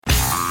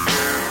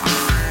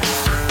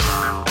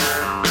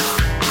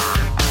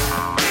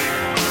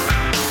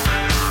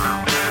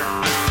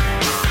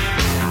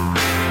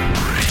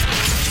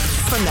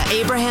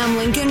Abraham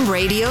Lincoln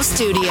Radio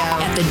Studio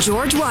at the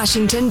George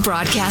Washington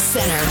Broadcast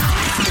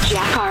Center.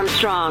 Jack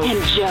Armstrong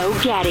and Joe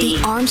Getty.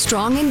 The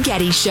Armstrong and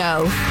Getty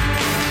Show.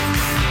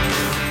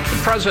 The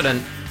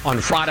president on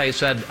Friday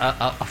said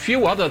a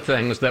few other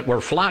things that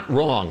were flat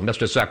wrong,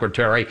 Mr.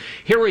 Secretary.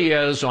 Here he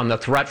is on the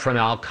threat from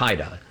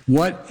al-Qaeda.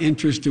 What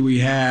interest do we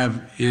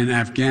have in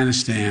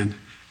Afghanistan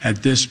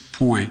at this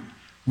point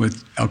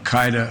with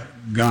al-Qaeda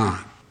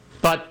gone?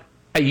 But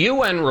a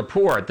UN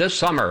report this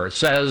summer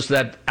says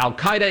that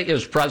al-Qaeda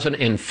is present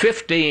in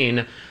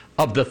 15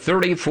 of the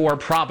 34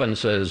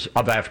 provinces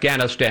of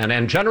Afghanistan.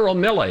 And General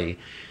Milley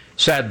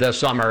said this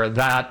summer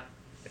that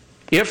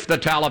if the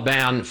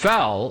Taliban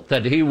fell,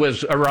 that he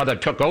was, or rather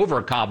took over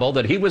Kabul,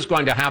 that he was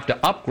going to have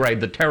to upgrade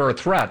the terror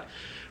threat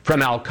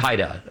from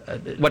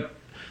al-Qaeda. What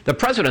the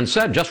president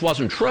said just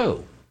wasn't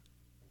true.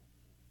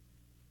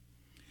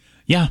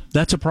 Yeah,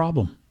 that's a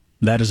problem.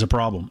 That is a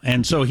problem.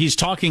 And so he's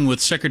talking with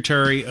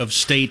Secretary of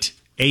State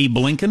Abe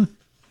Blinken.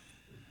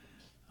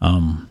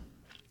 My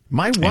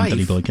wife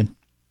Anthony Blinken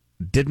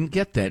didn't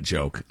get that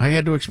joke. I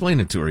had to explain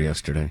it to her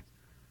yesterday.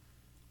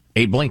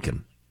 Abe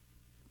Blinken.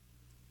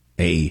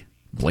 A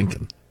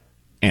Blinken.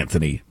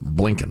 Anthony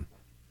Blinken.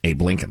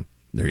 Abe Blinken.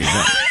 There you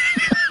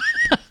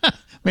go.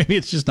 Maybe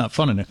it's just not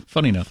funny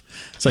enough.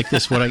 It's like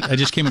this. What I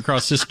just came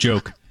across this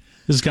joke.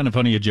 This is kind of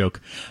funny, a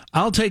joke.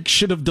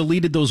 Should have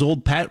deleted those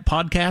old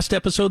podcast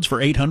episodes for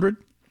 800.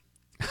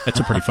 That's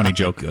a pretty funny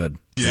joke. Good.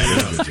 Yeah,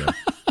 that is a good joke.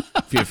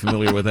 If you're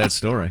familiar with that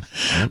story.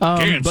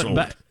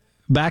 But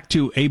back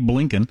to Abe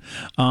Blinken.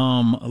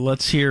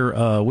 Let's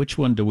hear which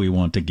one do we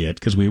want to get?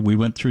 Because we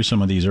went through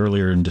some of these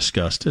earlier and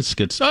discussed. Let's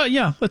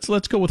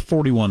go with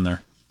 41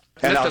 there.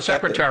 Mr.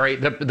 Secretary,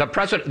 the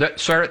president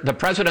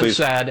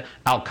said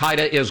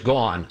al-Qaeda is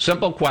gone.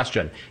 Simple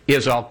question: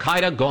 is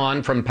al-Qaeda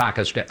gone from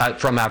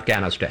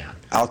Afghanistan?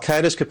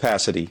 Al-Qaeda's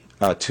capacity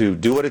to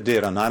do what it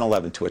did on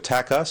 9/11, to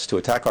attack us, to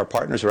attack our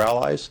partners or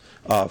allies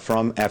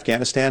from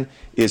Afghanistan,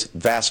 is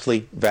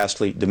vastly,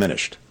 vastly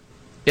diminished.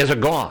 Is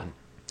it gone?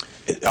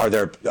 Are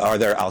there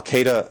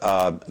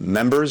al-Qaeda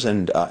members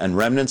and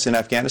remnants in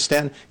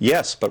Afghanistan?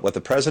 Yes, but what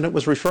the president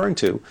was referring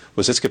to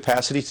was its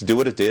capacity to do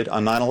what it did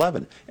on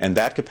 9/11, and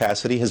that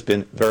capacity has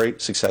been very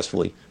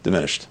successfully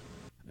diminished.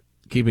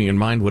 Keeping in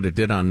mind what it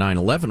did on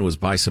 9/11 was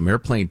buy some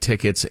airplane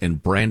tickets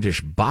and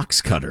brandish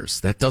box cutters.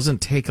 That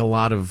doesn't take a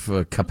lot of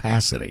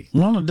capacity.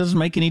 Well, it doesn't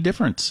make any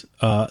difference.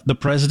 The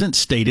president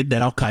stated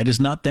that al-Qaeda is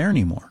not there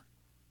anymore.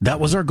 That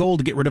was our goal,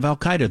 to get rid of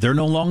al-Qaeda. They're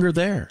no longer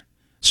there,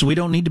 so we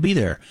don't need to be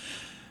there.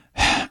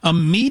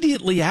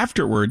 Immediately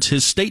afterwards,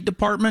 his State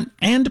Department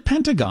and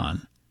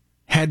Pentagon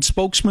had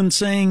spokesmen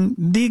saying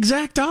the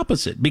exact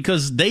opposite,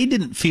 because they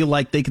didn't feel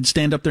like they could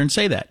stand up there and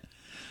say that,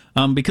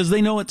 because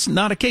they know it's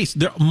not a case.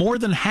 More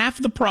than half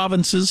the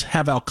provinces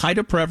have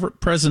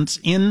al-Qaeda presence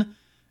in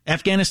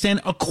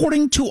Afghanistan,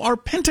 according to our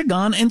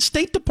Pentagon and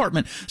State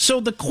Department. So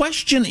the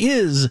question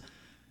is,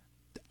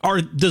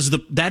 does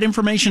that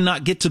information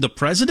not get to the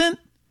president?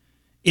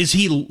 Is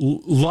he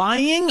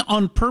lying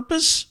on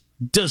purpose?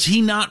 Does he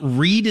not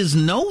read his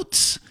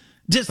notes?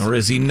 Or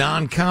is he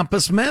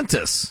non-compos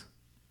mentis?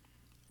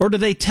 Or do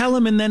they tell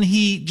him and then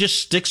he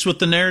just sticks with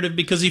the narrative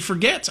because he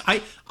forgets?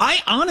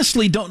 I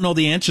honestly don't know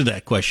the answer to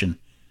that question.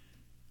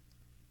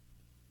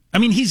 I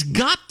mean, he's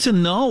got to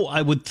know,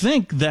 I would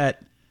think,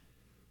 that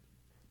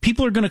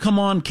people are going to come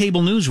on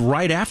cable news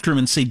right after him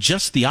and say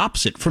just the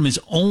opposite from his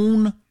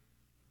own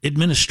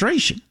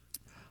administration.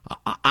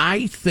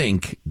 I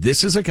think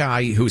this is a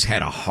guy who's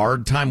had a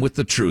hard time with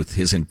the truth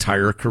his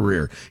entire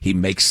career. He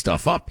makes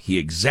stuff up. He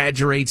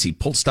exaggerates. He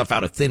pulls stuff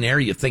out of thin air.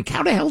 You think,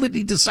 how the hell did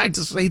he decide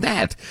to say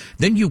that?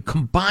 Then you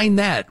combine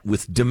that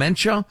with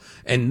dementia,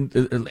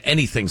 and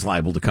anything's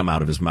liable to come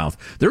out of his mouth.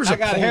 I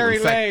got hairy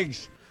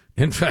legs.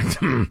 In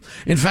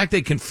fact,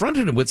 they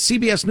confronted him with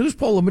CBS News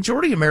poll. A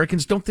majority of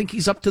Americans don't think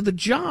he's up to the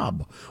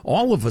job.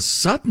 All of a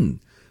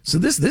sudden. So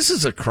this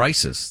is a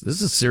crisis.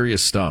 This is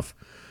serious stuff.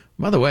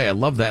 By the way, I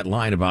love that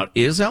line about,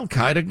 is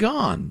al-Qaeda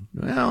gone?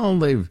 Well,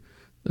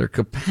 their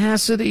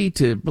capacity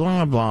to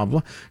blah, blah,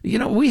 blah. You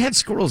know, we had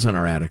squirrels in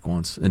our attic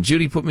once, and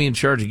Judy put me in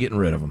charge of getting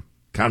rid of them,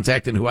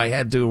 contacting who I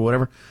had to or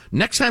whatever.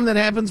 Next time that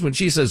happens, when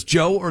she says,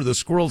 Joe, or the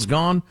squirrel's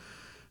gone,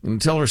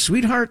 and tell her,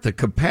 sweetheart, the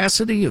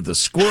capacity of the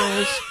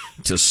squirrels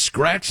to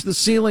scratch the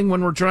ceiling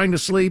when we're trying to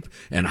sleep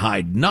and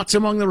hide nuts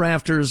among the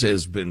rafters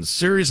has been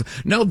serious.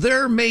 Now,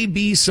 there may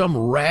be some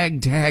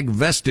ragtag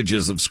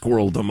vestiges of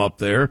squirreldom up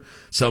there.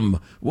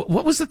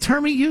 What was the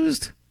term he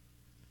used?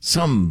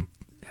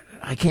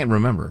 I can't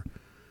remember.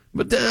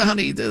 But,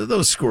 honey,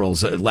 those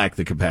squirrels lack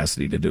the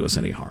capacity to do us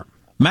any harm.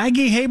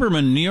 Maggie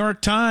Haberman, New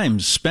York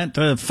Times, spent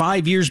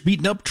 5 years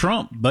beating up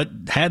Trump, but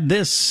had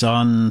this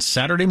on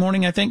Saturday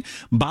morning, I think.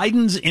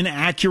 Biden's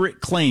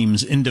inaccurate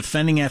claims in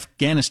defending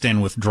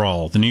Afghanistan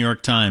withdrawal. The New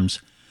York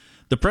Times.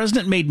 The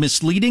president made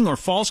misleading or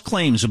false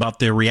claims about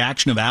the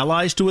reaction of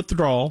allies to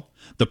withdrawal,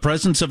 the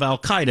presence of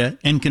al-Qaeda,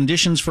 and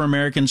conditions for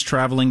Americans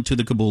traveling to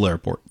the Kabul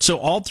airport. So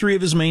all three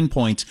of his main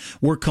points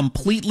were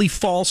completely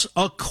false,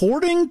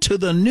 according to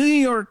the New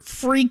York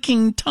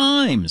freaking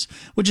Times,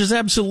 which is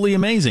absolutely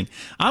amazing.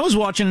 I was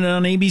watching it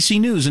on ABC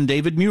News, and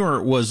David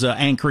Muir was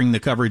anchoring the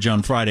coverage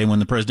on Friday when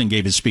the president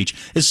gave his speech.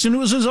 As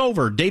soon as it was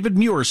over, David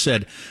Muir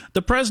said,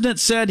 the president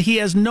said he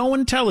has no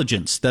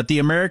intelligence that the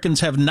Americans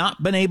have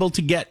not been able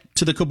to get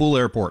to the Kabul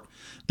airport.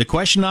 The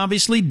question,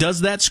 obviously, does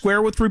that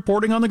square with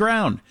reporting on the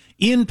ground?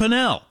 Ian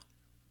Pennell,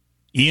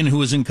 Ian, who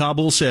was in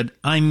Kabul, said,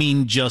 I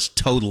mean, just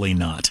totally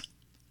not.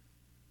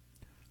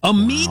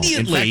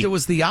 Immediately. Wow. In fact, it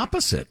was the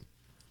opposite.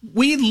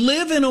 We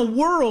live in a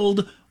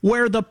world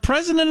where the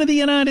president of the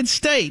United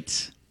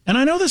States, and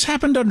I know this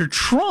happened under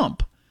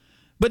Trump,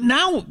 but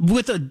now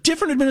with a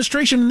different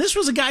administration, and this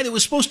was a guy that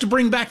was supposed to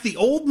bring back the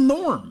old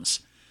norms.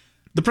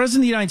 The president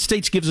of the United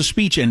States gives a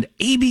speech, and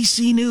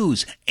ABC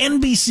News,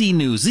 NBC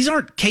News, these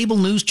aren't cable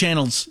news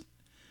channels.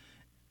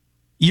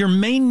 Your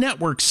main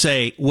networks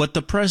say what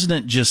the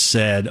president just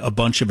said, a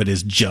bunch of it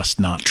is just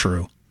not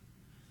true.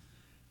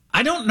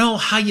 I don't know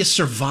how you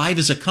survive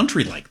as a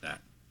country like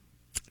that.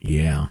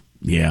 Yeah.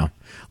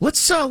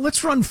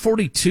 Let's run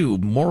 42.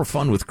 More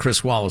fun with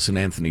Chris Wallace and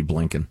Anthony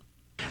Blinken.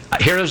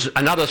 Here's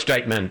another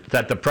statement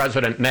that the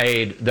president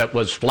made that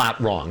was flat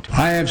wrong.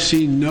 I have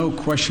seen no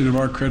question of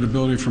our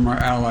credibility from our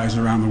allies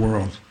around the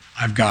world.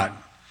 I've got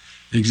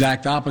the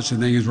exact opposite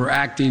thing is we're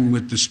acting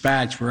with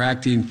dispatch. We're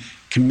acting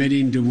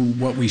committing to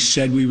what we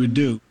said we would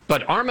do.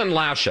 But Armin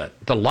Laschet,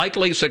 the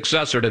likely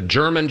successor to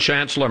German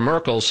Chancellor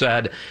Merkel,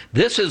 said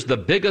this is the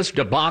biggest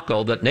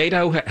debacle that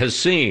NATO has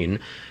seen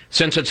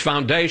since its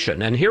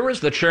foundation. And here is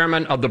the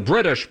chairman of the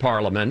British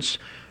Parliament's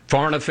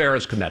Foreign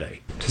Affairs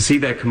Committee. To see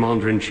their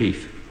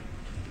commander-in-chief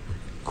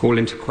call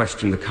into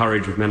question the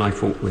courage of men I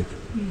fought with,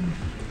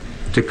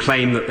 to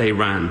claim that they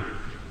ran.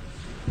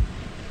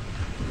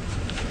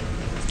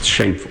 It's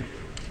shameful.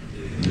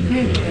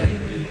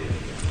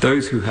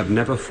 Those who have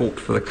never fought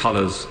for the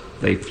colours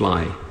they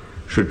fly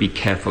should be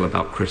careful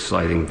about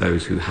criticising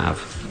those who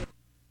have.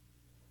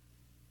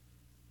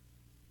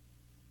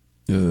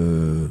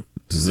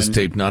 Does this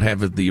tape not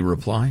have the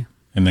reply?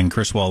 And then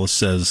Chris Wallace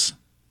says,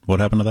 what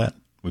happened to that?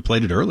 We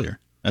played it earlier.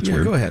 That's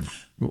weird. Go ahead.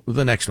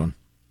 The next one.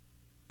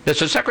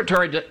 Mr.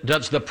 Secretary,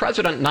 does the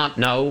president not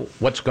know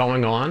what's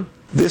going on?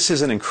 This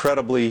is an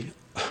incredibly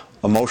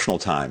emotional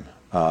time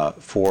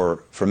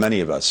for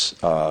many of us,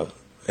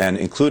 and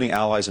including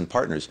allies and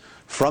partners,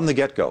 from the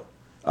get-go.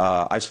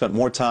 I've spent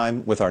more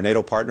time with our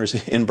NATO partners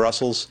in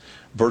Brussels,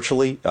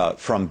 virtually,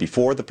 from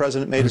before the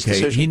president made his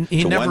decision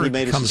he to never when he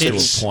made his comes decision.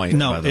 to a point,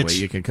 by the way.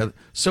 You can cut.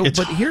 So,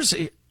 but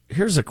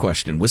here's a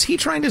question. Was he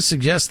trying to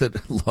suggest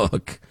that,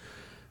 look,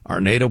 our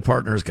NATO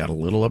partners got a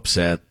little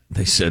upset.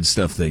 They said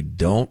stuff they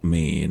don't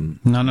mean.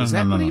 No.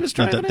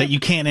 That you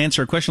can't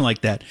answer a question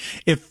like that.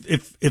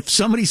 If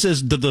somebody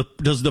says,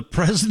 does the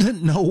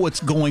president know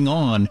what's going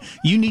on?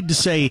 You need to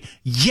say,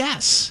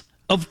 yes,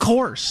 of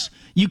course.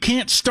 You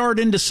can't start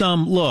into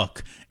some,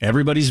 look,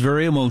 everybody's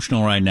very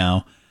emotional right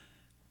now.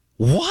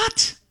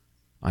 What?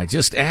 I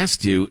just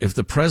asked you if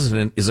the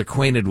president is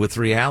acquainted with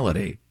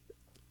reality.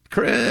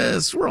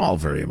 Chris, we're all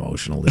very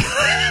emotional these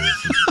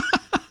days.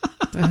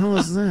 What the hell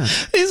is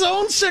that? His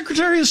own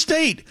Secretary of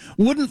State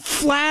wouldn't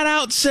flat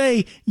out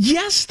say,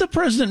 yes, the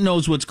president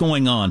knows what's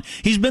going on.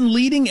 He's been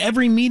leading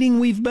every meeting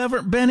we've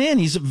ever been in.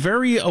 He's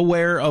very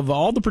aware of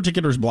all the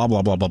particulars, blah,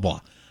 blah, blah, blah,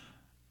 blah.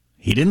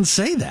 He didn't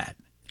say that.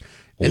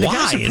 And why? the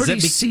guy's a pretty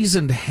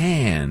seasoned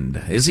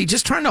hand. Is he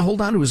just trying to hold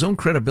on to his own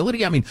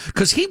credibility? I mean,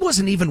 because he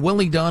wasn't even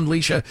willing to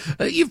unleash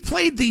you've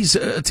played these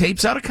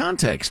tapes out of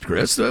context,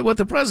 Chris. What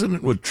the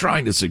president was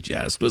trying to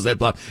suggest was that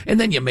blah,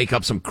 and then you make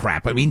up some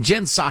crap. I mean,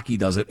 Jen Psaki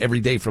does it every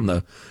day from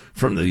the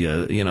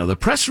the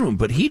press room,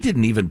 but he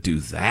didn't even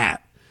do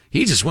that.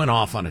 He just went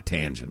off on a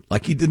tangent,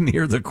 like he didn't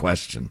hear the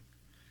question.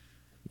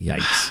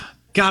 Yikes!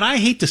 God, I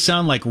hate to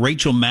sound like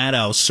Rachel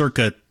Maddow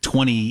circa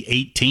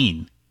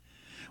 2018.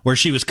 Where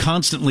she was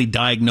constantly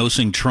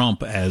diagnosing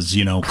Trump as,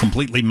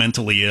 completely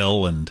mentally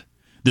ill and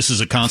this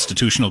is a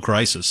constitutional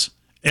crisis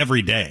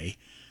every day.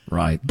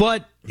 Right.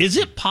 But is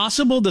it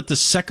possible that the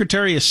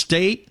Secretary of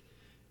State,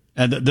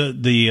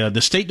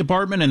 the State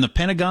Department and the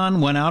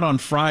Pentagon went out on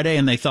Friday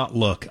and they thought,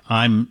 look,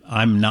 I'm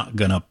not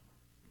going to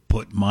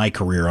put my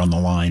career on the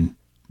line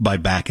by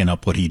backing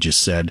up what he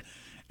just said,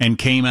 and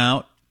came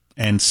out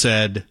and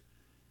said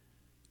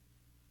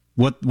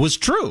what was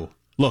true.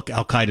 Look,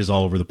 Al-Qaeda's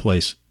all over the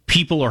place.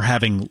 People are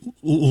having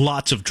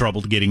lots of trouble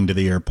getting to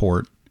the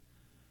airport.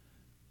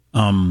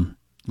 What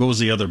was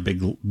the other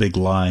big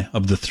lie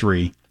of the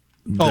three?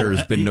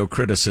 There's been no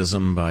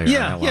criticism by our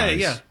allies.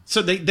 Yeah.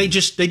 So they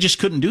just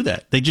couldn't do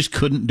that. They just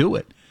couldn't do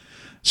it.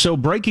 So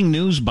breaking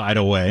news, by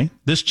the way,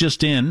 this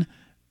just in.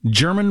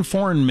 German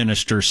foreign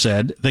minister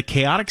said the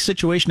chaotic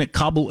situation at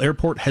Kabul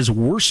airport has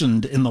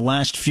worsened in the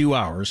last few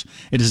hours.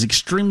 It is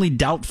extremely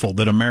doubtful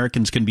that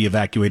Americans can be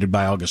evacuated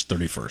by August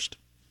 31st.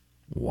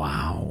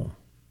 Wow.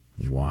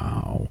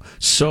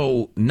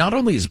 So not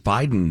only is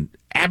Biden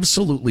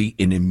absolutely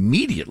and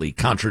immediately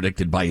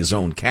contradicted by his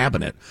own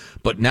cabinet.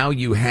 But now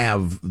you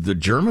have the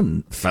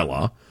German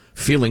fella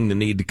feeling the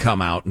need to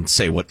come out and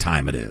say what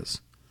time it is.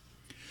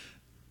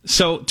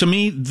 So, to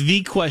me,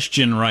 the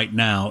question right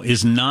now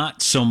is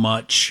not so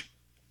much...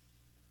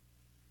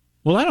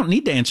 Well, I don't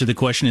need to answer the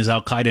question, is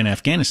Al-Qaeda in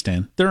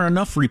Afghanistan? There are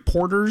enough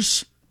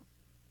reporters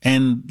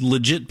and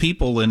legit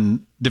people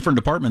in different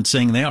departments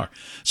saying they are.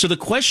 So the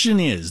question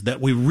is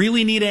that we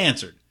really need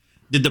answered.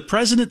 Did the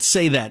president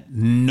say that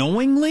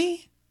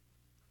knowingly?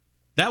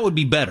 That would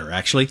be better,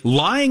 actually.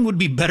 Lying would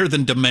be better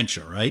than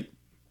dementia, right?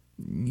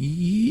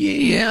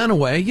 Yeah, in a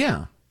way,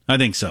 yeah. I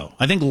think so.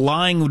 I think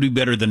lying would be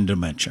better than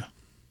dementia.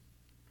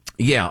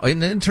 Yeah,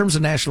 in terms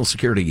of national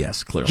security,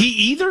 yes, clearly. He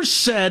either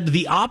said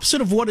the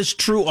opposite of what is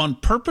true on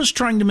purpose,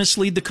 trying to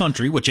mislead the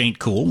country, which ain't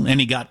cool,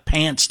 and he got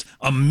pantsed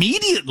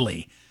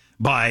immediately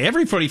by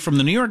everybody from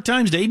the New York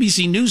Times to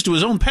ABC News to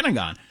his own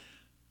Pentagon,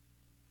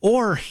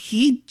 or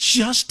he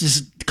just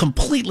is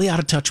completely out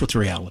of touch with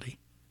reality.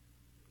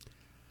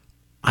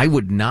 I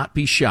would not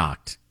be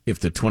shocked if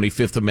the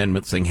 25th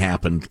Amendment thing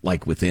happened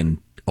like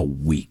within a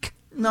week.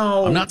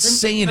 No. I'm not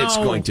saying it's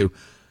going to.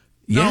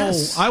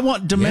 Yes. No, I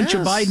want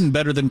dementia Yes. Biden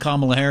better than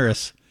Kamala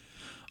Harris.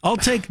 I'll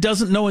take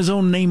doesn't know his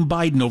own name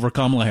Biden over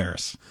Kamala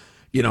Harris.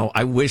 You know,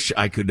 I wish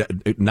I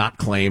could not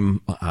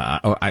claim,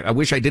 I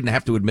wish I didn't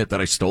have to admit that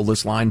I stole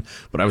this line,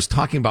 but I was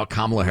talking about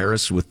Kamala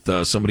Harris with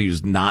somebody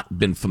who's not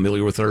been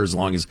familiar with her as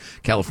long as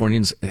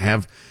Californians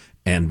have,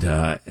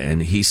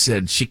 and he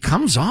said she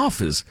comes off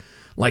as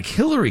like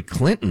Hillary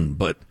Clinton,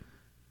 but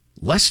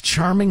less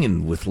charming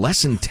and with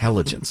less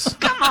intelligence.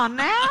 Come on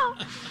now.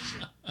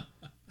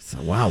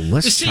 So, wow,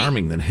 less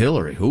charming than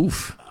Hillary.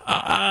 Oof.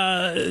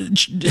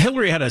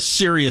 Hillary had a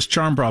serious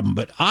charm problem,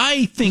 but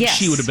I think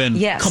she would have been...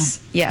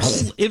 Yes.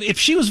 If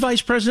she was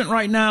vice president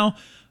right now,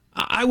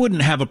 I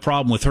wouldn't have a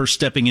problem with her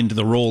stepping into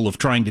the role of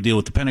trying to deal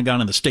with the Pentagon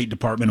and the State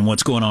Department and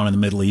what's going on in the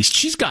Middle East.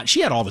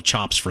 She had all the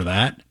chops for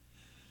that.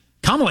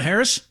 Kamala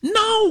Harris?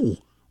 No.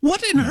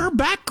 What in her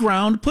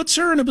background puts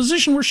her in a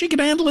position where she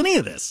could handle any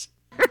of this?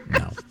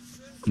 No.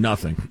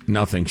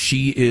 Nothing.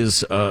 She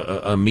is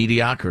a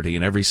mediocrity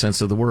in every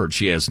sense of the word.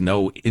 She has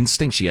no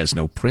instinct. She has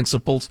no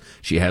principles.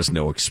 She has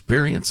no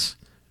experience.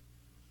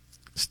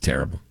 It's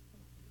terrible.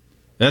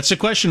 That's a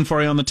question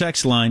for you on the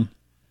text line.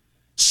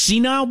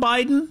 Senile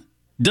Biden?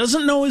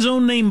 Doesn't know his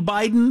own name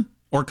Biden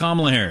or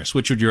Kamala Harris?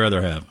 Which would you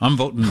rather have? I'm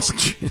voting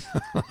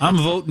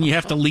you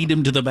have to lead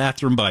him to the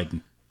bathroom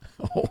Biden.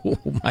 Oh,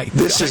 my God.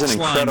 This is an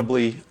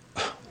incredibly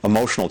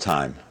emotional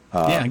time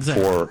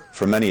exactly.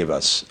 for many of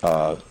us.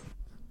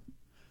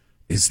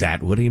 Is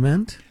that what he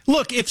meant?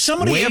 Look, if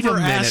somebody ever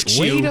asks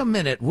you... Wait a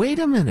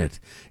minute.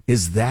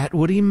 Is that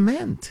what he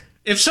meant?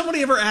 If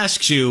somebody ever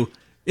asks you,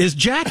 is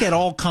Jack at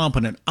all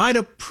competent? I'd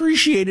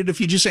appreciate it if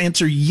you just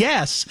answer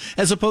yes,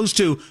 as opposed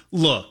to,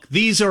 look,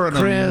 these are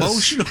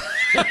emotional...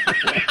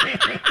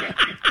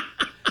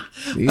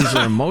 These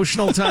are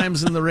emotional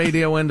times in the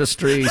radio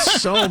industry.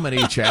 So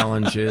many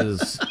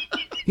challenges.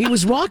 He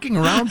was walking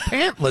around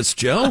pantless,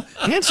 Joe.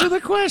 Answer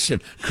the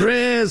question.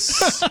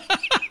 Chris...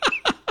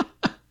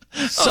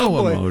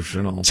 So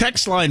emotional.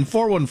 Text line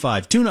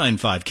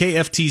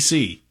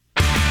 415-295-KFTC.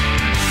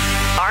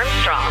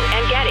 Armstrong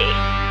and Getty.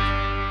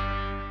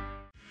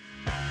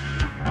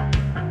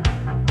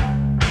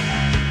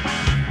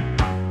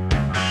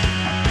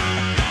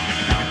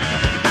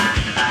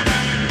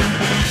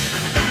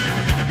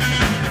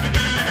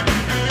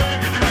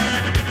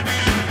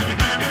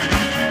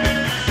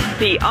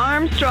 The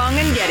Armstrong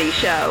and Getty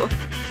Show.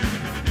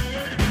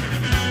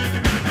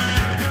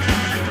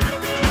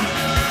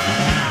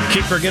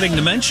 Keep forgetting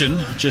to mention,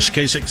 just in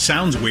case it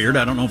sounds weird,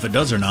 I don't know if it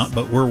does or not,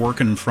 but we're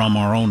working from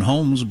our own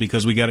homes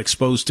because we got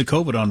exposed to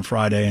COVID on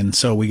Friday, and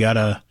so we got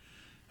I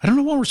don't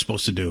know what we're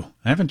supposed to do.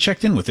 I haven't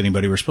checked in with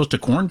anybody. We're supposed to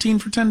quarantine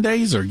for 10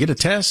 days or get a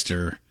test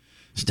or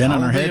stand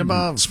on our head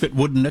and spit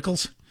wooden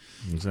nickels.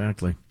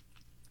 Exactly.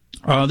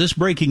 This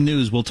breaking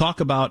news, we'll talk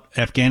about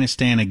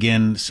Afghanistan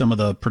again, some of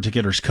the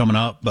particulars coming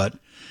up, but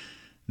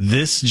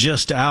this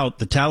just out,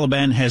 the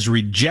Taliban has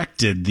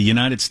rejected the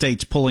United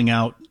States pulling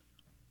out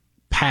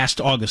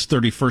past August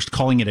 31st,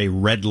 calling it a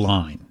red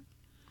line.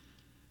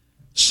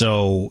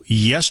 So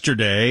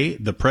yesterday,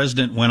 the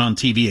president went on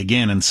TV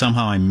again, and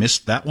somehow I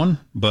missed that one.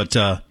 But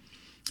the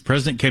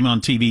president came on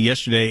TV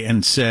yesterday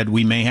and said,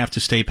 we may have to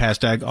stay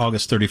past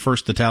August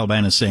 31st. The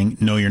Taliban is saying,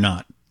 no, you're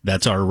not.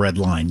 That's our red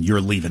line. You're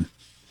leaving.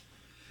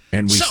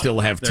 And we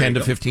still have 10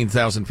 to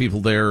 15,000 people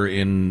there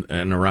in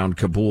and around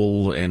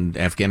Kabul and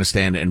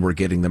Afghanistan, and we're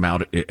getting them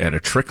out at a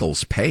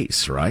trickles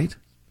pace, right?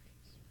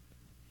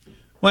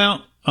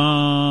 Well,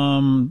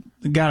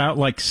 got out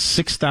like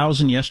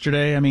 6,000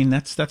 yesterday. I mean,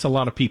 that's a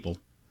lot of people.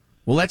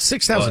 Well, that's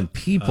 6,000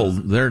 people.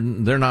 They're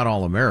not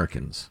all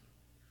Americans,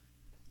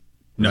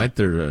 right?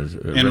 They're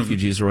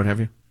refugees or what have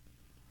you.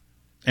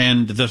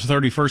 And the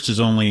 31st is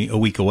only a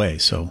week away,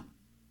 so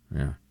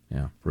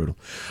yeah, brutal.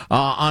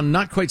 On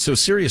not quite so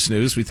serious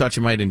news, we thought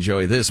you might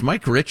enjoy this.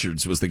 Mike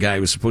Richards was the guy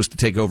who was supposed to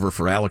take over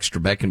for Alex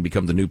Trebek and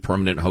become the new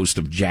permanent host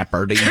of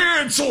Jeopardy.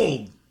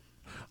 Canceled.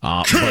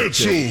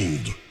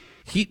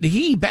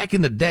 He back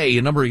in the day,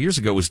 a number of years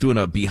ago, was doing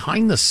a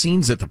behind the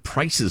scenes at The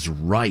Price is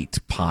Right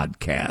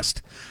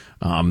podcast.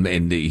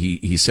 And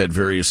he said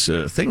various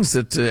things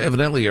that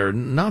evidently are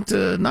not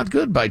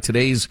good by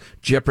today's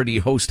Jeopardy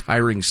host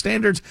hiring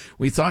standards.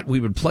 We thought we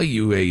would play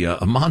you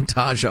a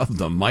montage of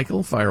them.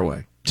 Michael, fire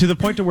away. To the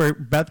point to where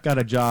Beth got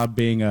a job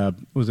being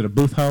was it a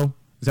booth ho?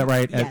 Is that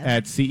right? Yes.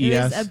 At CES?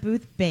 It was a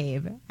booth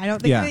babe. I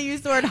don't think they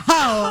use the word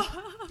ho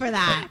for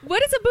that.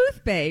 What is a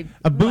booth babe?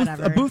 A booth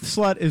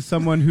slut is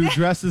someone who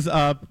dresses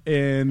up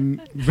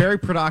in very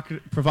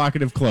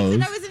provocative clothes.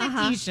 That was in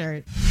a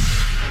t-shirt.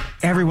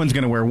 Everyone's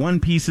going to wear one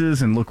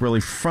pieces and look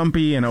really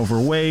frumpy and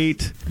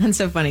overweight. That's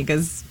so funny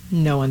because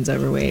no one's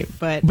overweight,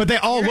 but they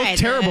all look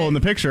terrible in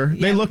the picture.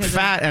 They look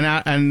fat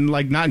and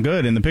like not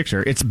good in the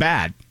picture. It's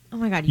bad. Oh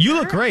my God, you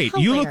look great.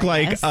 Hilarious. You look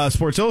like a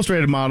Sports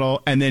Illustrated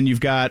model, and then you've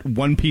got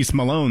one-piece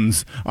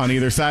Malones on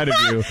either side of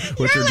you,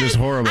 which are just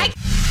horrible.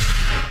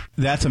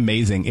 That's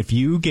amazing. If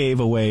you gave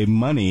away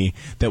money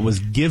that was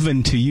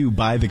given to you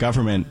by the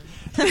government,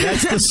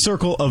 that's the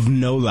circle of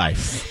no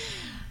life.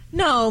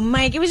 No,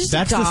 Mike, it was just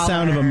That's $1. the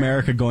sound of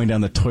America going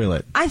down the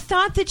toilet. I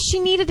thought that she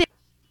needed it.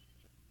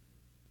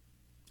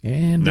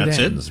 And that's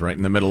it ends right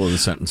in the middle of the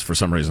sentence for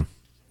some reason.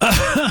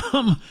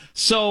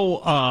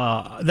 So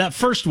that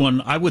first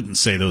one, I wouldn't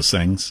say those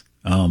things.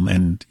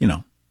 And, you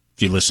know,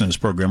 if you listen to this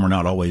program, we're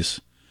not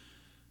always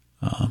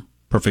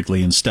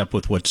perfectly in step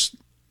with what's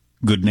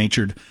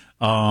good-natured.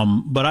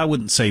 But I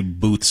wouldn't say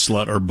booth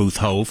slut or booth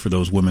hoe for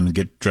those women that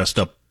get dressed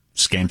up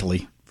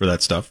scantily for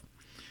that stuff.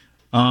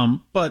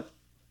 But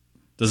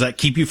does that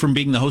keep you from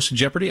being the host of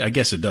Jeopardy? I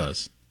guess it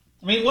does.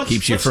 I mean,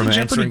 keeps you from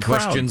answering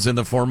questions in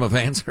the form of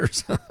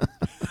answers.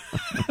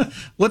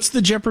 What's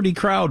the Jeopardy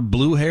crowd?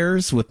 Blue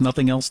hairs with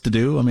nothing else to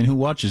do? I mean, who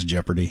watches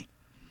Jeopardy?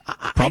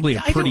 Probably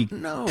a pretty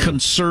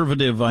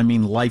conservative,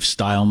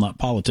 lifestyle, not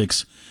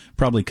politics,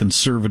 probably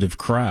conservative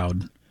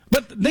crowd.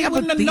 But they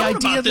wouldn't have known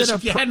about this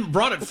if you hadn't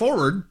brought it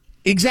forward.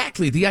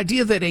 Exactly. The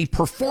idea that a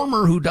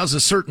performer who does a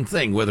certain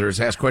thing, whether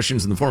it's asked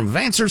questions in the form of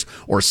answers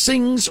or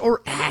sings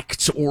or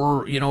acts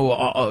or,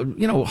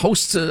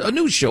 hosts a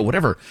news show,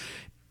 whatever,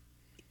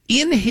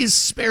 in his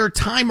spare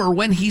time or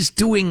when he's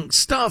doing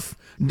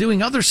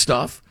other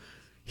stuff,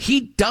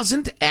 he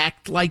doesn't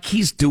act like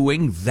he's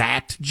doing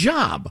that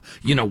job.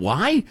 You know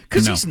why?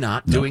 Because he's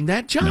not doing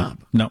that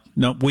job. No.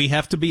 We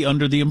have to be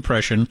under the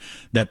impression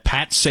that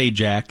Pat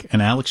Sajak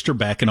and Alex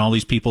Trebek and all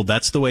these people,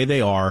 that's the way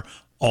they are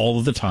all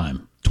of the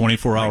time.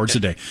 24 hours a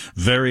day.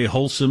 Very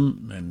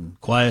wholesome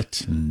and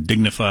quiet and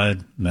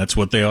dignified. And that's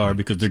what they are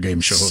because they're game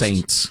show hosts.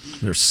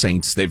 Saints. They're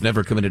saints. They've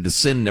never committed a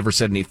sin, never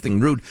said anything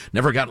rude,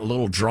 never got a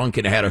little drunk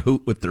and had a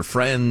hoot with their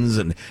friends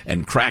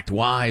and cracked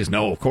wise.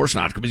 No, of course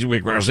not.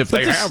 Because if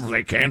they have,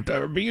 they can't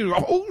be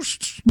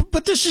hosts.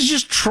 But this is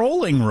just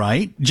trolling,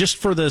 right? Just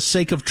for the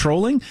sake of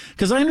trolling?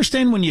 Because I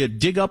understand when you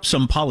dig up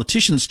some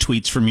politicians'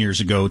 tweets from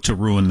years ago to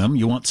ruin them,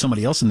 you want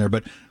somebody else in there.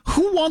 But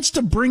who wants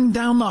to bring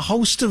down the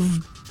host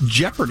of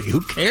Jeopardy?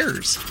 Who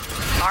cares?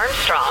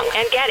 Armstrong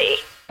and Getty.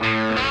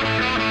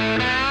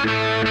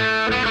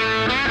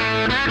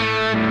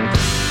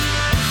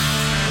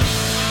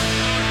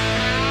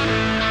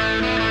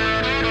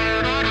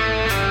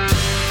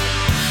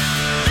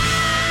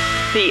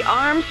 The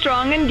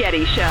Armstrong and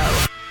Getty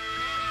Show.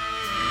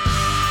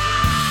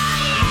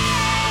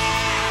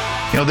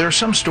 You know, there are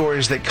some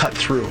stories that cut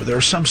through. There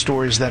are some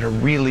stories that are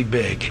really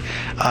big,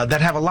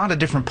 that have a lot of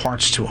different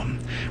parts to them.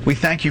 We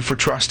thank you for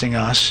trusting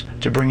us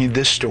to bring you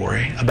this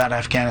story about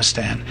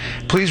Afghanistan.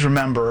 Please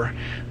remember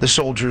the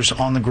soldiers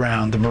on the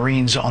ground, the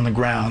Marines on the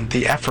ground,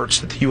 the efforts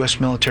that the U.S.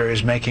 military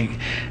is making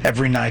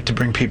every night to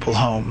bring people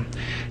home.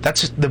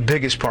 That's the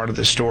biggest part of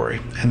the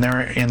story, and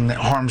they're in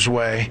harm's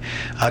way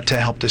to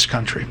help this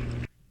country.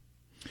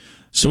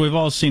 So we've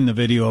all seen the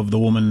video of the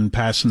woman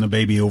passing the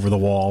baby over the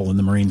wall and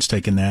the Marines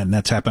taking that, and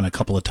that's happened a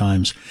couple of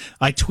times.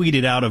 I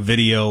tweeted out a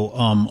video,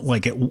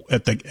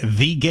 at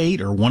the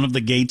gate or one of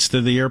the gates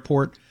to the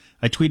airport.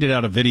 I tweeted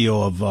out a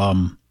video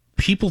of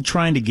people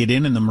trying to get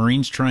in and the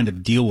Marines trying to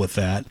deal with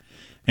that,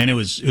 and it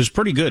was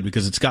pretty good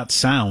because it's got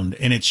sound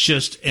and it's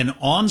just an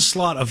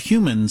onslaught of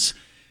humans,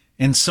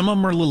 and some of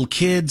them are little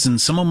kids and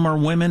some of them are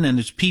women, and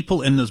it's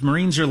people, and those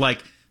Marines are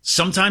like.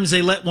 Sometimes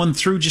they let one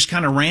through just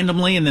kind of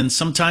randomly, and then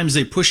sometimes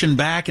they pushing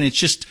back, and it's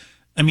just,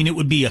 it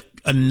would be a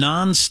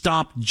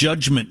nonstop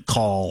judgment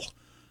call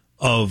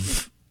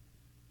of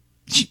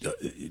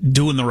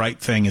doing the right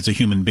thing as a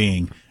human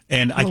being.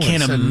 And I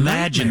can't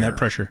imagine that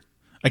pressure.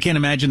 I can't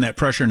imagine that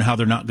pressure and how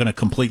they're not going to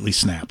completely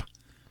snap.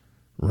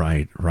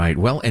 Right.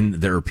 Well, and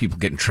there are people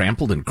getting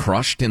trampled and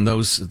crushed in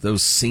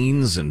those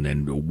scenes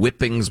and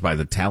whippings by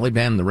the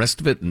Taliban and the rest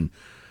of it, and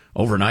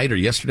overnight or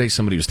yesterday,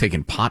 somebody was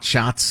taking pot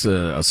shots.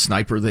 A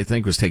sniper, they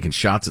think, was taking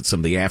shots at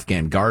some of the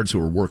Afghan guards who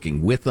were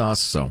working with us.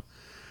 So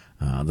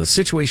the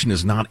situation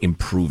is not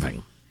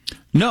improving.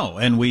 No,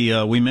 and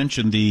we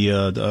mentioned the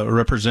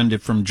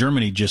representative from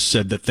Germany just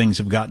said that things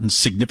have gotten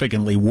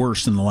significantly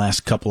worse in the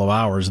last couple of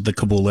hours at the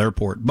Kabul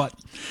airport. But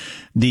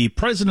the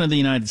president of the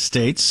United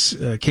States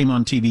came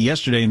on TV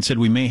yesterday and said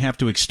we may have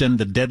to extend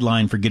the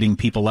deadline for getting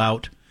people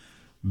out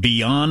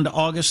beyond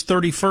August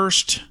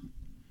 31st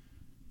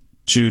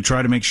to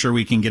try to make sure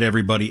we can get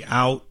everybody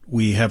out.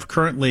 We have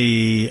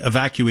currently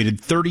evacuated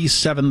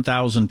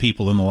 37,000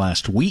 people in the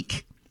last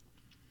week.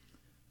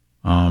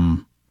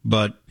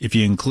 But if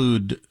you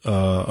include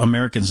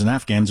Americans and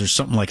Afghans, there's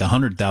something like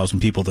 100,000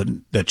 people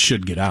that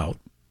should get out,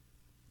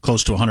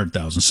 close to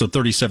 100,000. So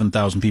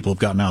 37,000 people have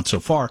gotten out so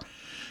far.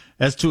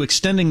 As to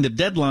extending the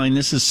deadline,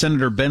 this is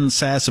Senator Ben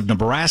Sasse of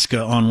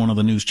Nebraska on one of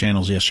the news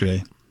channels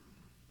yesterday.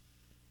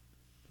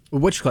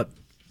 Which clip?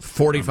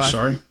 45.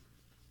 Sorry.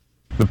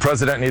 The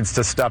president needs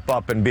to step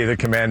up and be the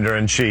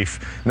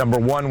commander-in-chief. Number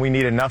one, we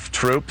need enough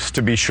troops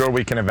to be sure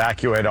we can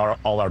evacuate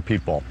all our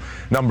people.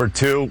 Number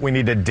two, we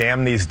need to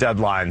damn these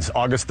deadlines.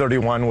 August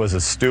 31 was a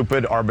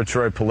stupid,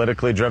 arbitrary,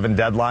 politically driven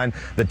deadline.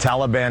 The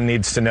Taliban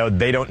needs to know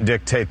they don't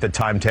dictate the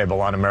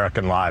timetable on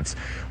American lives.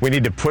 We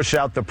need to push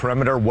out the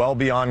perimeter well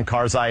beyond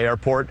Karzai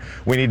Airport.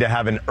 We need to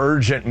have an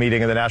urgent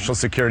meeting of the National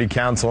Security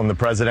Council and the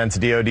president's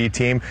DOD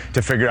team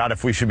to figure out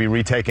if we should be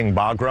retaking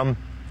Bagram.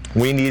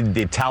 We need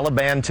the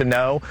Taliban to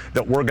know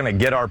that we're going to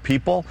get our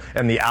people,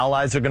 and the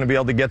allies are going to be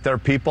able to get their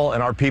people,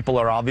 and our people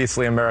are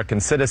obviously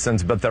American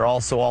citizens, but they're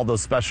also all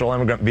those special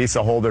immigrant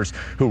visa holders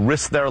who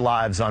risk their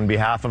lives on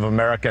behalf of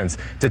Americans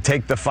to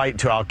take the fight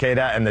to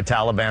al-Qaeda and the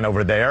Taliban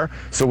over there,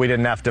 so we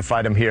didn't have to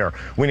fight them here.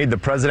 We need the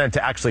president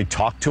to actually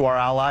talk to our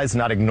allies,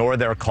 not ignore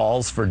their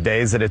calls for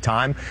days at a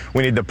time.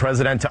 We need the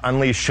president to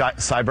unleash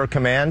Cyber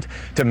Command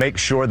to make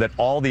sure that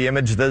all the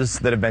images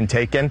that have been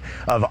taken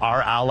of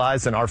our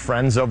allies and our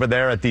friends over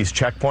there at these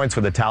checkpoints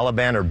where the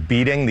Taliban are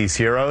beating these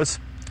heroes,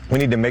 we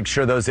need to make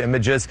sure those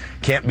images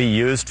can't be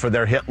used for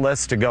their hit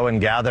list to go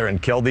and gather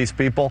and kill these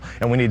people,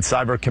 and we need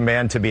Cyber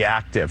Command to be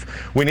active.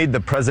 We need the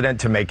president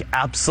to make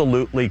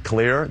absolutely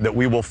clear that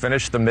we will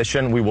finish the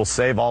mission, we will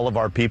save all of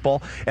our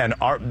people, and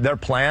their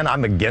plan,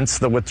 I'm against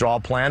the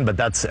withdrawal plan, but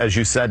that's, as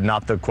you said,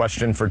 not the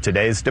question for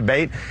today's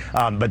debate.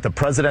 But the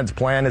president's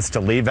plan is to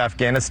leave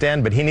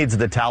Afghanistan, but he needs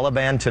the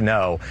Taliban to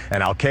know,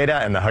 and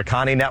al-Qaeda and the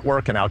Haqqani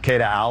network and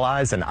al-Qaeda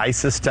allies and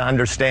ISIS to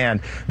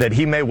understand that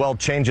he may well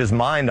change his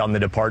mind on the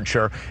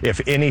departure if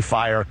any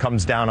fire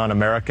comes down on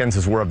Americans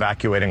as we're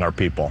evacuating our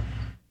people.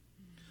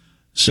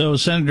 So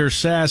Senator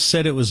Sasse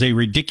said it was a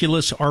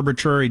ridiculous,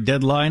 arbitrary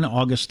deadline,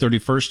 August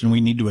 31st, and we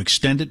need to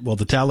extend it. Well,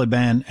 the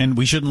Taliban, and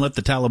we shouldn't let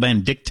the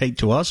Taliban dictate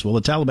to us. Well,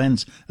 the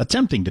Taliban's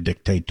attempting to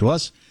dictate to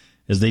us,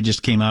 as they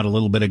just came out a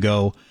little bit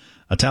ago.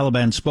 A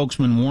Taliban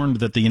spokesman warned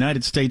that the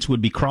United States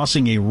would be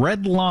crossing a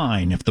red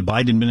line if the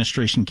Biden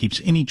administration keeps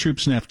any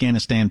troops in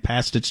Afghanistan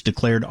past its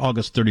declared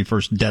August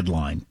 31st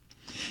deadline.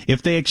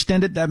 If they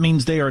extend it, that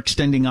means they are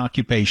extending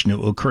occupation. It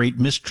will create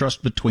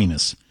mistrust between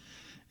us.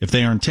 If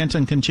they are intent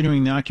on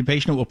continuing the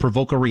occupation, it will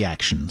provoke a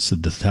reaction,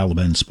 said the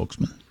Taliban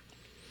spokesman.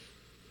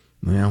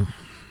 Well,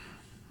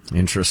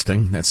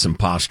 interesting. That's some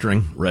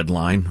posturing. Red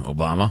line,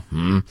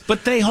 Obama.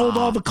 But they hold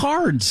all the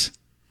cards.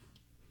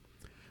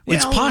 Well,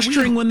 it's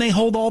posturing when they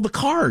hold all the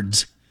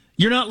cards.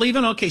 You're not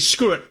leaving? Okay,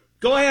 screw it.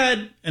 Go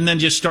ahead. And then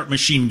just start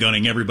machine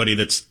gunning everybody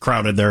that's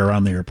crowded there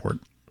around the airport.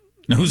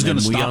 Now, who's going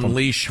to stop them? We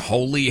unleash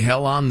holy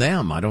hell on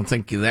them. I don't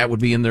think that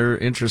would be in their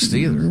interest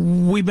either.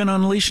 We've been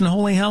unleashing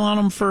holy hell on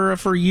them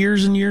for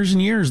years and years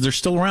and years. They're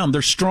still around.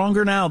 They're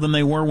stronger now than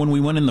they were when we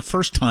went in the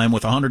first time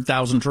with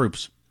 100,000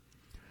 troops.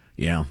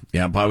 Yeah.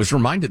 But I was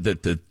reminded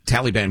that the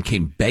Taliban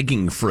came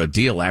begging for a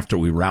deal after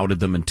we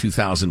routed them in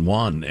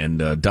 2001,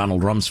 and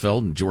Donald Rumsfeld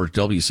and George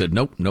W. said,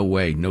 nope, no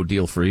way, no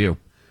deal for you.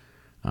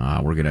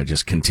 We're going to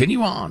just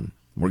continue on.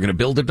 We're going to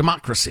build a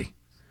democracy.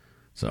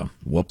 So,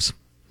 whoops.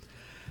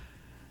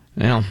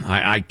 Well,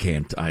 I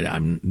can't.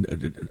 I'm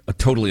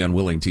totally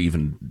unwilling to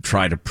even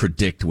try to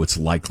predict what's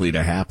likely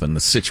to happen. The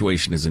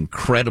situation is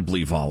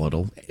incredibly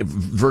volatile.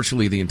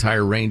 Virtually the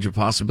entire range of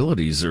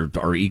possibilities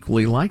are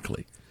equally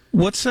likely.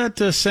 What's that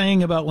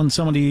saying about when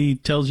somebody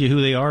tells you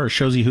who they are or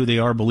shows you who they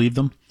are, believe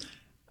them?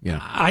 Yeah.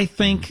 I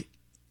think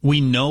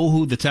we know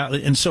who the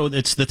Taliban... And so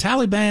it's the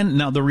Taliban.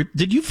 Now,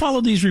 did you follow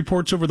these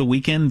reports over the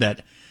weekend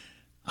that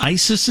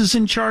ISIS is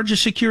in charge of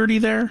security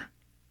there?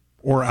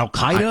 Or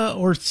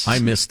Al-Qaeda? I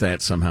missed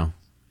that somehow.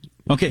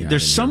 Okay, yeah,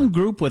 there's some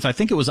group with, I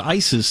think it was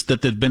ISIS,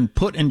 that had been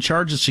put in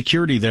charge of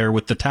security there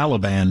with the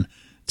Taliban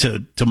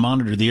to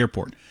monitor the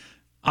airport.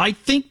 I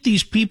think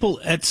these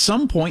people at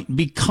some point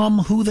become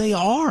who they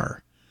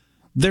are.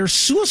 They're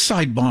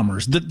suicide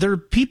bombers. They're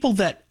people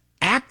that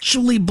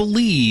actually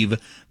believe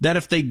that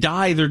if they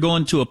die, they're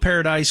going to a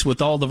paradise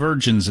with all the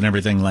virgins and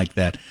everything like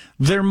that.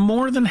 They're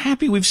more than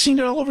happy. We've seen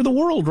it all over the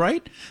world,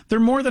 right? They're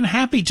more than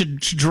happy to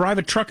drive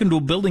a truck into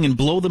a building and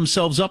blow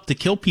themselves up to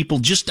kill people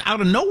just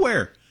out of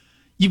nowhere.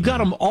 You've got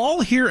them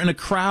all here in a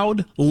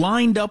crowd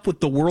lined up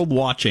with the world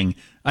watching.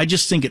 I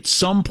just think at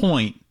some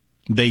point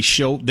they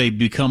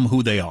become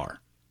who they are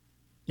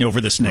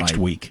over this next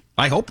week.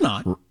 I hope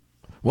not.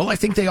 Well, I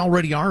think they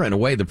already are in a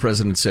way. The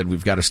president said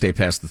we've got to stay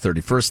past the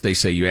 31st. They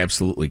say you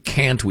absolutely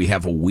can't. We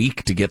have a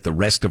week to get the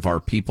rest of our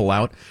people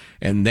out.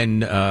 And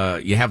then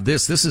you have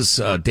this. This is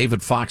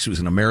David Fox, who's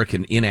an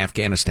American in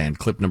Afghanistan,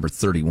 clip number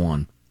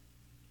 31.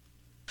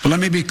 But let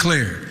me be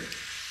clear.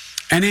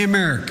 Any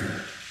American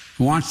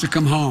who wants to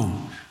come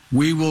home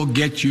We will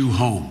get you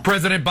home.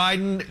 President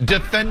Biden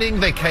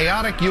defending the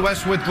chaotic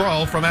U.S.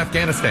 withdrawal from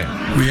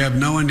Afghanistan. We have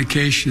no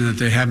indication that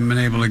they haven't been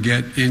able to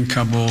get in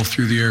Kabul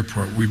through the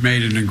airport. We've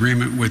made an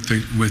agreement with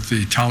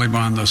the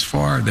Taliban thus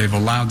far. They've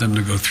allowed them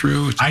to go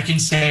through. I can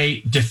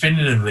say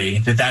definitively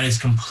that is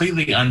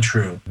completely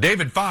untrue.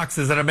 David Fox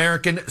is an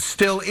American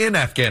still in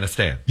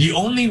Afghanistan. The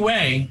only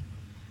way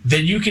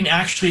that you can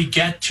actually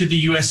get to the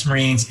U.S.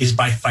 Marines is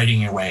by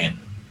fighting your way in.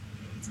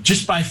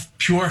 Just by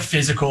pure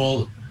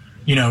physical,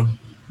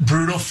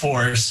 brutal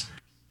force.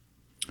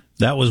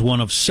 That was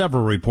one of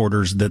several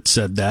reporters that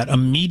said that.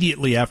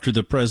 Immediately after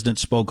the president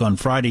spoke on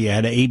Friday, you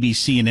had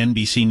ABC and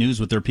NBC News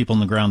with their people on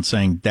the ground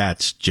saying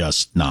that's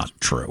just not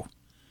true.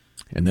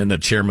 And then the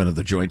chairman of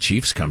the Joint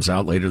Chiefs comes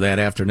out later that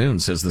afternoon,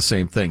 says the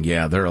same thing.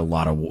 Yeah,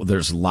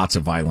 there's lots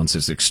of violence.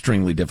 It's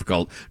extremely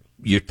difficult.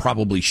 You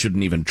probably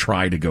shouldn't even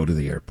try to go to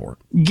the airport.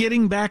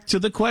 Getting back to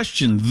the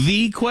question,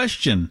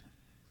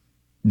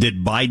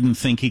 did Biden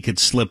think he could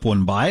slip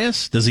one by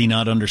us? Does he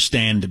not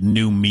understand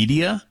new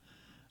media?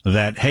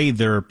 That, hey,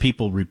 there are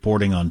people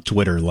reporting on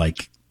Twitter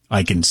like,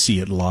 I can see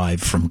it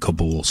live from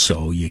Kabul,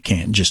 so you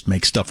can't just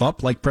make stuff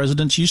up like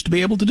presidents used to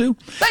be able to do?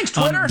 Thanks,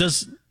 Twitter!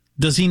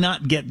 Does he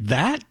not get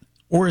that?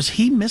 Or is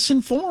he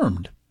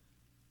misinformed?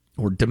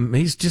 Or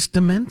he's just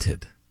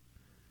demented.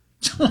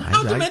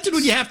 How demented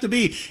would you have to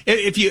be?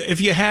 If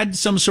you had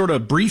some sort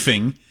of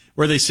briefing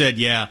where they said,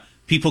 yeah,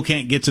 people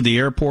can't get to the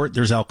airport,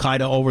 there's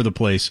Al-Qaeda all over the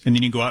place, and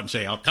then you go out and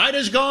say,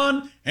 Al-Qaeda's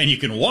gone, and you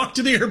can walk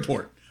to the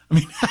airport.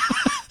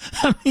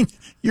 I mean,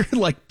 you're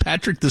like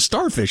Patrick the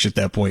Starfish at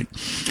that point.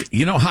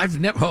 I've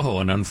never,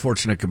 an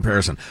unfortunate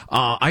comparison.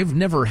 I've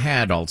never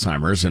had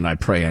Alzheimer's, and I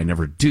pray I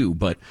never do,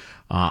 but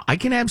I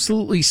can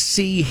absolutely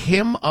see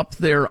him up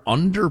there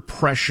under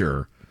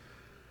pressure.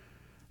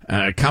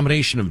 A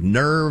combination of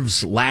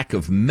nerves, lack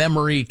of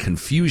memory,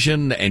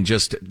 confusion, and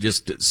just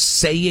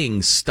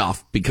saying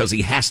stuff because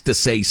he has to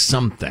say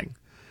something,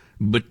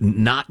 but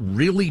not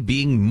really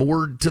being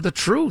moored to the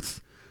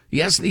truth. He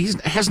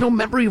has no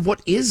memory of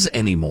what is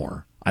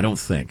anymore, I don't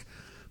think.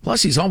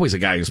 Plus, he's always a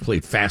guy who's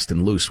played fast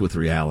and loose with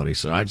reality.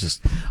 So I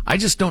just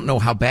don't know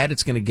how bad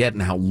it's going to get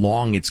and how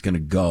long it's going to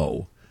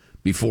go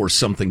before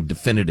something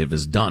definitive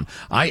is done.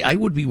 I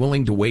would be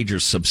willing to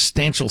wager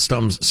substantial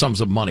sums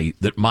of money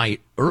that my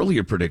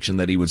earlier prediction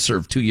that he would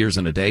serve 2 years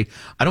and a day,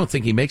 I don't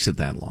think he makes it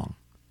that long.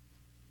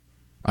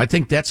 I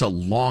think that's a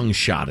long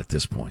shot at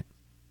this point.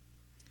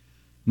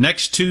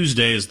 Next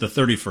Tuesday is the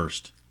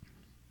 31st.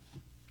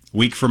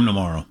 Week from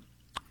tomorrow.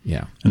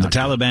 Yeah. And the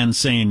Taliban's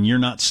saying, you're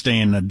not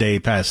staying a day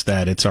past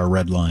that. It's our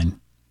red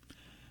line.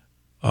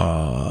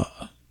 Or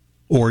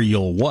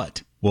you'll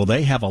what? Well,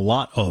 they have a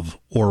lot of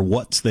or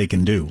whats they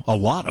can do. A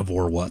lot of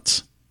or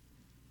whats.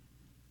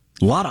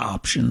 A lot of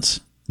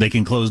options. They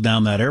can close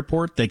down that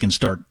airport. They can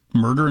start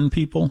murdering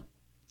people.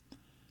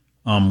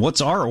 What's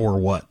our or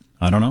what?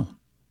 I don't know.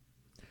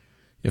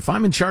 If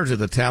I'm in charge of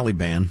the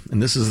Taliban,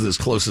 and this is as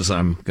close as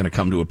I'm going to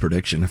come to a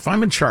prediction, if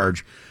I'm in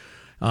charge,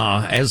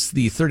 as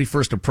the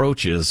 31st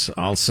approaches,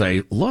 I'll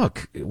say,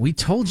 look, we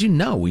told you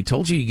no. We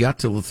told you got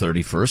till the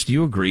 31st.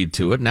 You agreed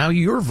to it. Now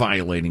you're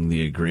violating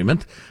the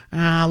agreement.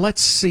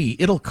 Let's see.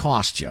 It'll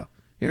cost you.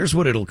 Here's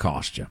what it'll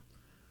cost you.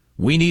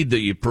 We need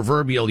the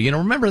proverbial,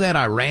 remember that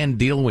Iran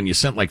deal when you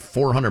sent like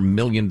 $400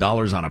 million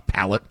on a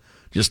pallet?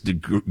 Just the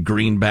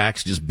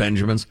greenbacks, just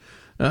Benjamins.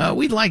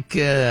 We'd like,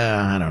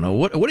 I don't know.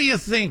 What do you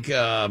think,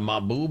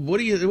 Mahbub? What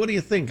do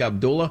you think,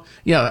 Abdullah?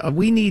 Yeah,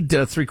 we need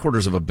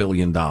 $750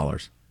 million.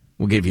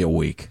 We'll give you a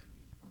week.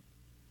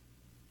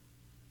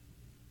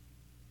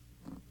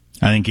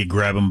 I think you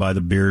grab him by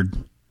the beard.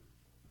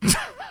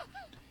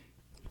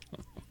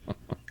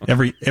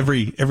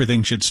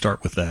 Everything should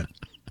start with that.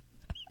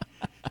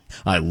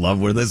 I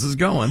love where this is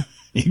going.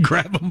 You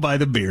grab him by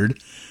the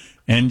beard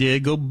and you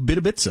go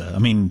bit-a-bitsa. I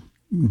mean,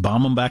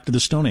 bomb them back to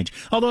the Stone Age.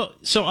 Although,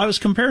 so I was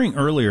comparing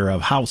earlier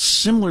of how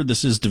similar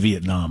this is to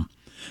Vietnam.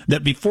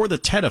 That before the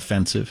Tet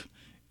Offensive,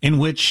 in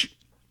which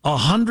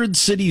 100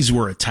 cities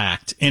were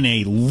attacked in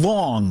a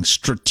long,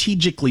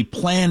 strategically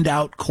planned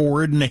out,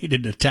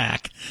 coordinated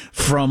attack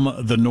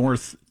from the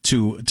north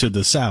to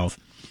the south.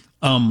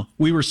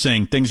 We were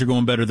saying things are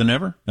going better than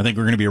ever. I think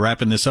we're going to be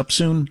wrapping this up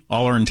soon.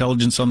 All our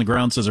intelligence on the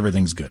ground says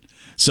everything's good.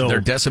 So they're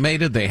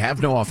decimated. They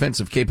have no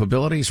offensive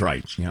capabilities.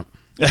 Right. Yep.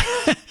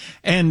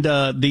 And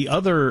the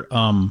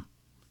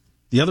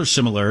other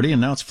similarity, and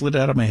now it's flitted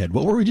out of my head.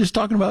 What were we just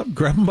talking about?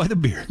 Grab him by the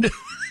beard.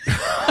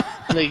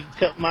 They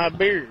cut my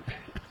beard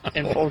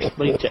and forced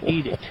me to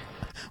eat it.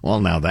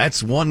 Well, now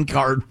that's one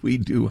card we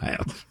do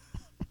have.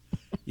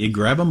 You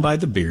grab him by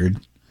the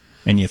beard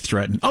and you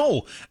threaten.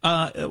 Oh,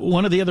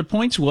 one of the other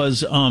points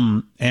was,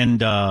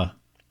 the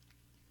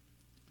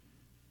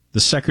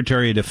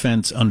Secretary of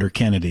Defense under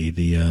Kennedy,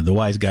 the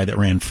wise guy that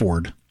ran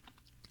Ford.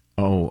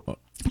 Oh,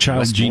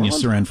 child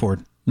genius that ran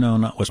Ford. No,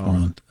 not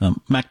Westmoreland.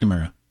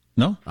 McNamara.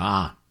 No?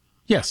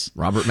 Yes.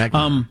 Robert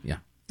McNamara. Yeah.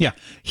 Yeah.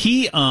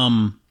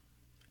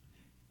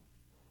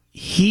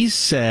 He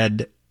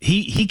said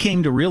he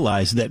came to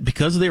realize that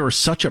because they were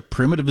such a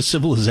primitive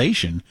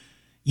civilization,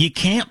 You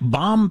can't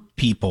bomb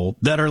people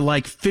that are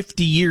like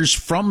 50 years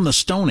from the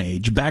Stone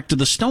Age back to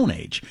the Stone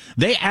Age.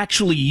 They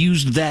actually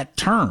used that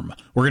term.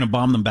 We're going to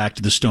bomb them back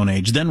to the Stone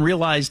Age, then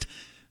realized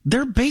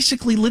they're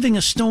basically living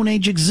a Stone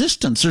Age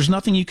existence. There's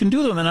nothing you can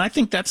do to them. And I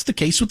think that's the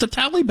case with the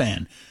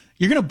Taliban.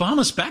 You're going to bomb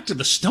us back to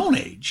the Stone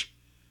Age.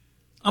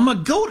 I'm a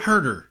goat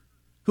herder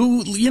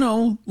who,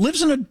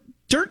 lives in a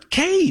dirt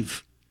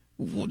cave.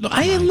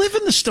 I live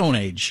in the Stone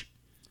Age.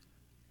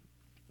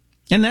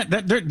 And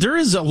there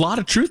is a lot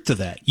of truth to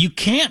that. You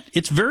can't,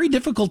 it's very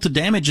difficult to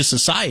damage a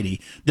society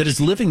that is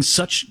living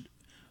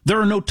there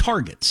are no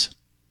targets.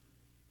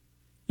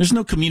 There's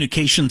no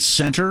communication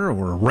center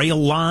or rail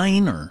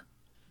line or.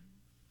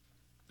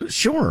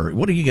 Sure.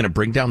 What are you going to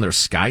bring down their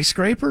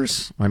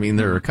skyscrapers? I mean,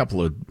 there are a couple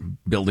of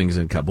buildings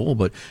in Kabul,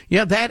 but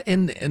yeah, that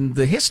and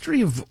the history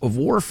of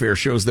warfare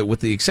shows that with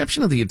the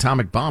exception of the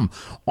atomic bomb,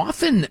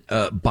 often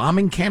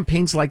bombing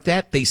campaigns like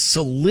that, they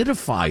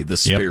solidify the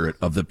spirit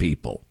of the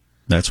people.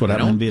 That's what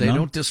happened in Vietnam. They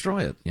don't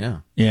destroy it. Yeah.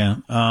 Yeah.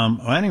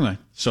 Well, anyway,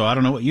 so I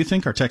don't know what you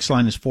think. Our text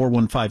line is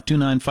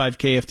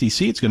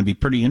 415-295-KFTC. It's going to be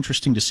pretty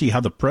interesting to see how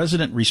the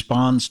president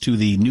responds to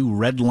the new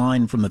red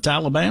line from the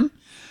Taliban.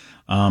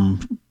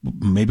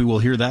 Maybe we'll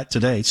hear that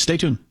today. Stay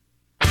tuned.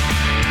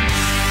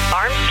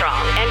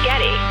 Armstrong and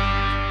Getty.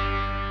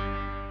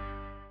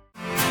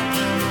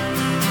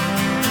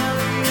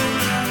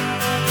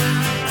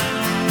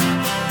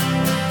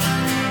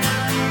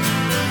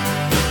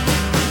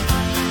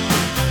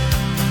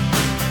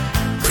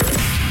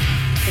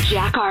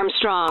 Jack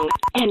Armstrong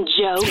and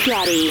Joe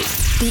Getty.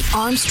 The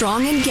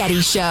Armstrong and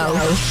Getty Show.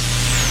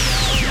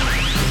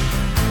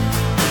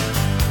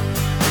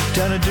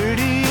 Down a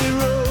dirty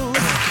road.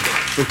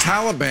 The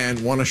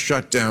Taliban want to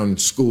shut down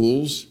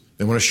schools.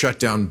 They want to shut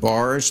down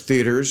bars,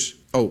 theaters.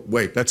 Oh,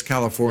 wait, that's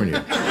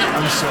California.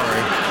 I'm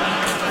sorry.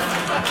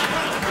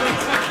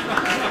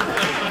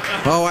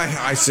 Oh,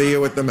 I see you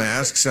with the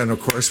masks, and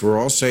of course we're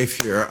all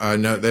safe here.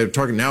 No, they're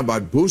talking now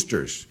about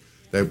boosters.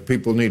 That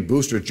people need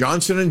boosters.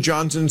 Johnson &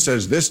 Johnson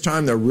says this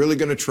time they're really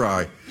going to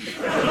try.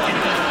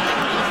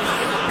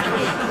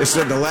 They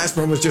said the last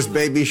one was just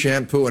baby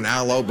shampoo and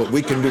aloe, but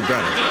we can do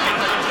better.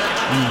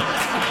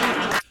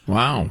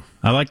 Wow.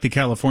 I like the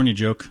California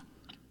joke.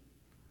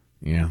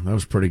 Yeah, that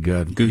was pretty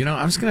good.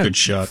 I was going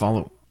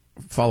to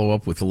follow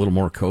up with a little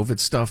more COVID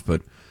stuff,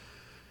 but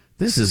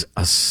this is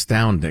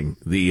astounding.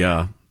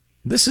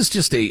 This is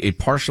just a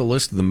partial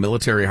list of the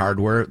military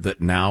hardware that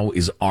now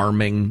is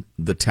arming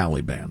the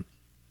Taliban.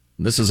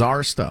 This is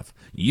our stuff.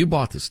 You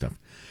bought this stuff.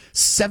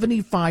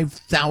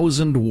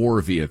 75,000 war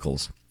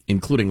vehicles,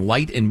 including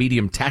light and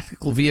medium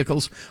tactical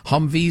vehicles,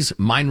 Humvees,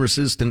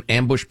 mine-resistant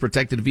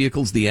ambush-protected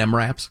vehicles, the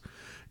MRAPs,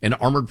 and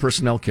armored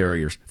personnel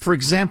carriers. For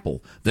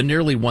example, the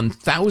nearly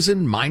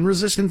 1,000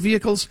 mine-resistant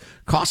vehicles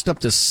cost up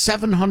to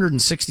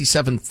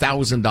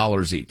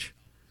 $767,000 each.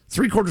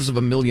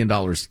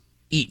 $750,000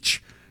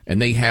 each.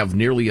 And they have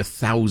nearly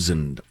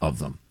 1,000 of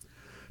them.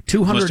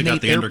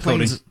 208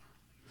 airplanes.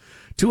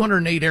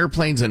 208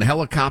 airplanes and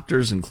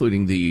helicopters,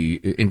 including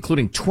 20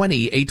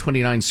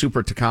 A-29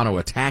 Super Tucano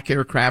attack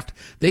aircraft.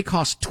 They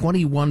cost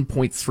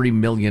 $21.3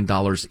 million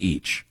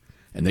each,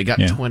 and they got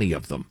 20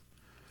 of them.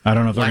 I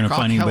don't know if they're going to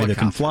find anybody that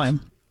can fly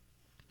them.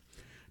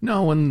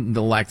 No, and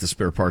they'll lack the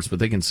spare parts, but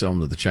they can sell them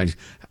to the Chinese.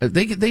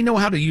 They know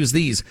how to use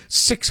these.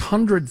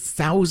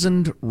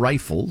 600,000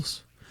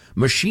 rifles,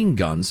 machine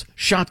guns,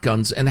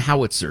 shotguns, and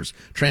howitzers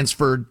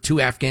transferred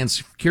to Afghan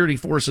security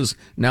forces,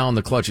 now in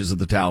the clutches of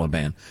the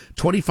Taliban.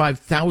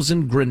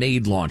 25,000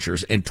 grenade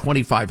launchers and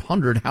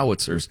 2,500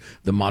 howitzers,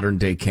 the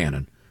modern-day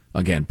cannon.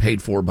 Again,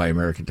 paid for by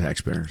American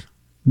taxpayers.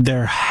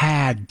 There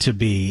had to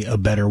be a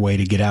better way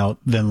to get out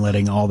than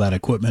letting all that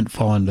equipment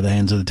fall into the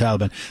hands of the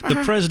Taliban. The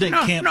president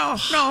can't... No,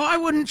 I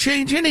wouldn't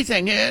change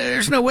anything.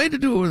 There's no way to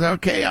do it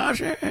without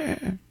chaos.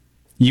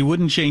 You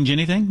wouldn't change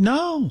anything?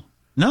 No,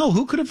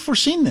 who could have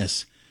foreseen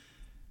this?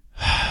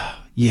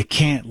 You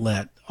can't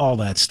let all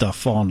that stuff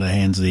fall into the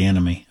hands of the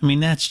enemy. I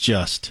mean, that's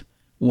just,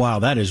 wow,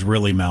 that is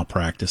really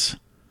malpractice.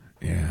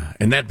 Yeah,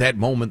 and that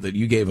moment that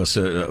you gave us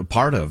a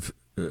part of,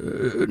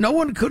 no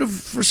one could have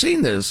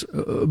foreseen this,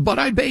 but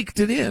I baked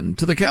it in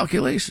to the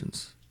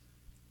calculations.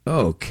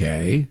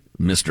 Okay,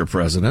 Mr.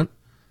 President.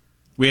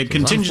 We had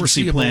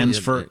contingency plans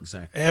for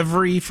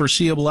every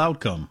foreseeable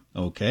outcome,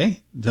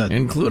 okay?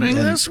 Including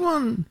this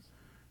one.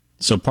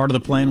 So part of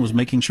the plan was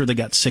making sure they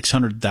got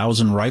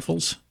 600,000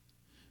 rifles?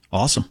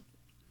 Awesome.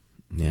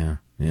 Yeah,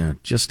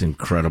 just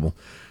incredible.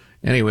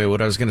 Anyway,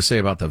 what I was going to say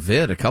about the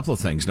vid, a couple of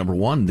things. Number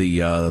one, the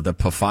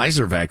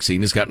Pfizer vaccine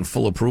has gotten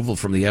full approval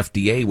from the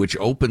FDA, which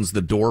opens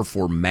the door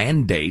for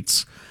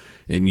mandates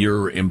in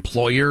your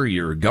employer,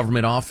 your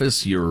government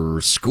office,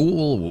 your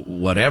school,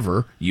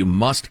 whatever. You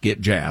must get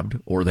jabbed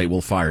or they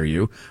will fire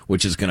you,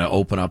 which is going to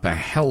open up a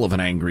hell of an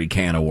angry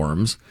can of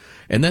worms.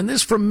 And then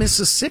this from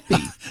Mississippi.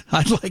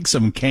 I'd like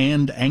some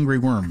canned angry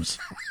worms.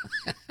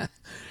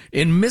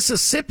 In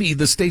Mississippi,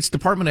 the state's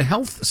Department of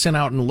Health sent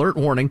out an alert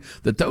warning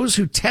that those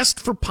who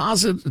test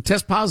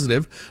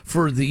positive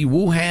for the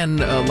Wuhan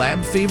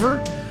lab fever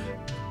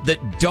that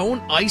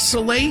don't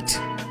isolate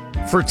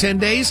for 10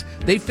 days,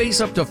 they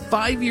face up to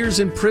 5 years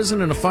in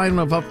prison and a fine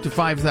of up to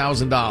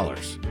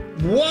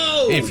 $5,000.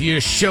 Whoa! If you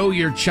show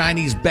your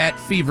Chinese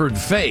bat-fevered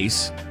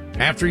face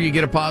after you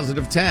get a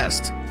positive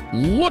test.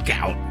 Look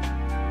out!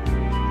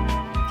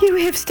 You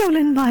have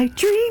stolen my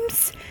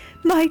dreams,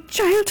 my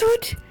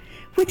childhood,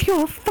 with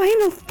your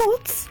final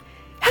thoughts.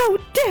 How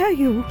dare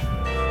you?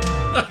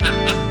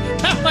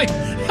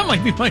 That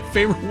might be my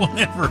favorite one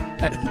ever.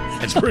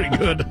 That's pretty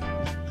good.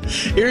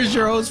 Here's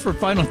your host for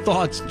Final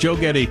Thoughts, Joe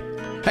Getty.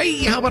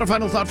 Hey, how about a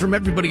final thought from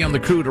everybody on the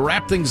crew to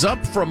wrap things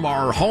up from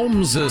our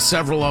homes,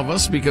 several of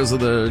us, because of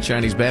the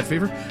Chinese bat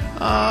fever?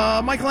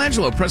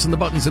 Michelangelo pressing the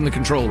buttons in the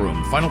control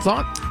room. Final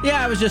thought?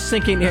 Yeah, I was just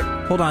thinking here.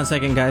 Hold on a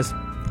second, guys.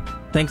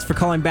 Thanks for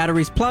calling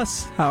Batteries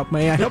Plus. How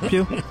may I help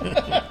you?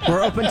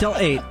 We're open till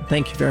 8.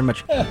 Thank you very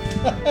much.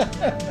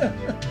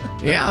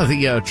 Yeah,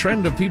 the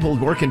trend of people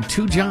working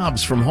 2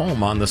 jobs from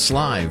home on the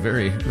sly.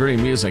 Very, very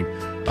amusing.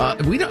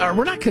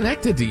 We're not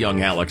connected to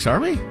young Alex, are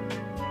we?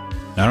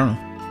 I don't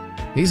know.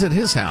 He's at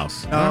his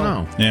house. I don't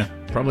know. Yeah.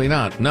 Probably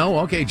not. No?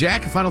 Okay,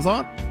 Jack, final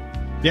thought?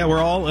 Yeah, we're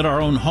all at our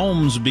own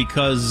homes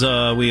because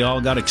we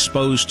all got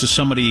exposed to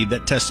somebody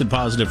that tested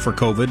positive for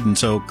COVID, and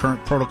so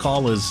current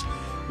protocol is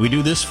we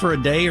do this for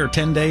a day or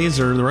 10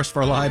 days or the rest of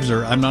our lives,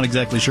 or I'm not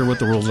exactly sure what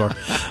the rules are.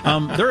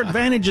 There are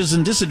advantages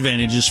and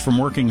disadvantages from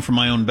working from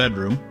my own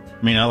bedroom.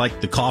 I mean, I like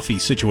the coffee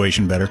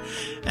situation better.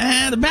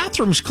 And the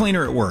bathroom's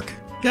cleaner at work.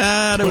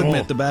 Gotta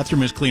admit, the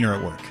bathroom is cleaner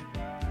at work.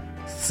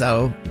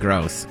 So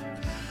gross.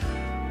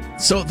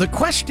 So the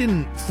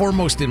question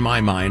foremost in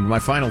my mind, my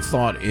final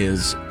thought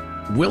is,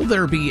 will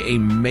there be a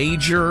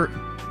major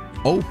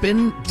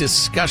open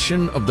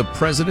discussion of the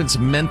president's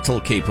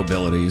mental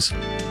capabilities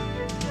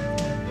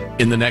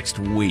in the next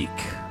week?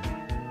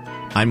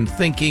 I'm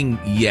thinking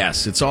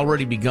yes. It's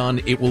already begun.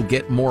 It will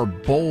get more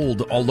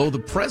bold, although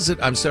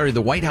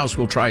the White House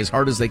will try as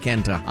hard as they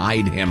can to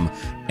hide him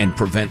and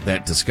prevent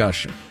that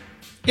discussion.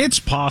 It's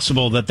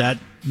possible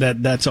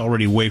that's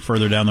already way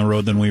further down the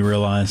road than we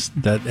realize,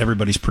 that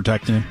everybody's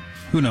protecting him.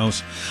 Who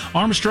knows?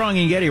 Armstrong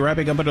and Getty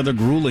wrapping up another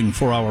grueling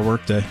 4-hour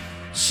workday.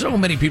 So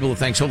many people that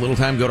thank so little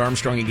time. Go to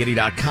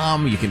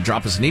ArmstrongandGetty.com. You can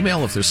drop us an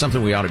email if there's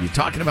something we ought to be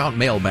talking about.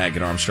 Mailbag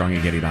at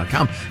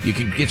ArmstrongandGetty.com. You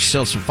can get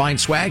yourself some fine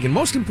swag. And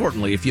most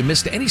importantly, if you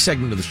missed any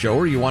segment of the show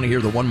or you want to hear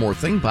the One More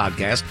Thing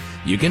podcast,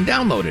 you can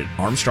download it.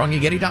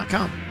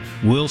 ArmstrongandGetty.com.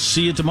 We'll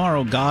see you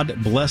tomorrow.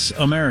 God bless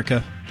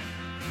America.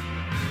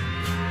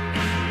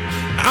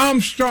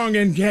 Armstrong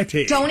and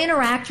Getty. Don't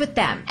interact with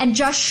them and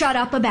just shut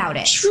up about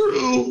it.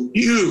 Screw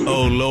you.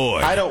 Oh,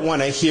 Lord. I don't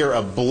want to hear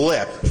a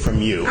blip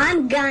from you.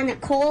 I'm gonna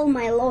call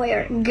my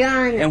lawyer.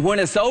 Gonna. And when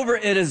it's over,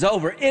 it is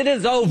over. It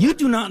is over. You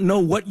do not know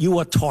what you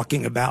are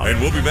talking about.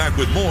 And we'll be back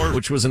with more.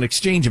 Which was an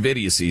exchange of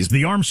idiocies.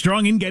 The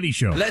Armstrong and Getty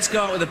Show. Let's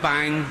go out with a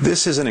bang.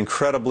 This is an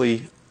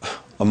incredibly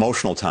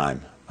emotional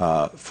time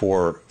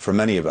for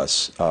many of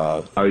us.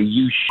 Are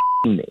you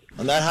shitting me?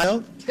 On that high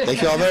note,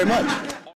 thank you all very much.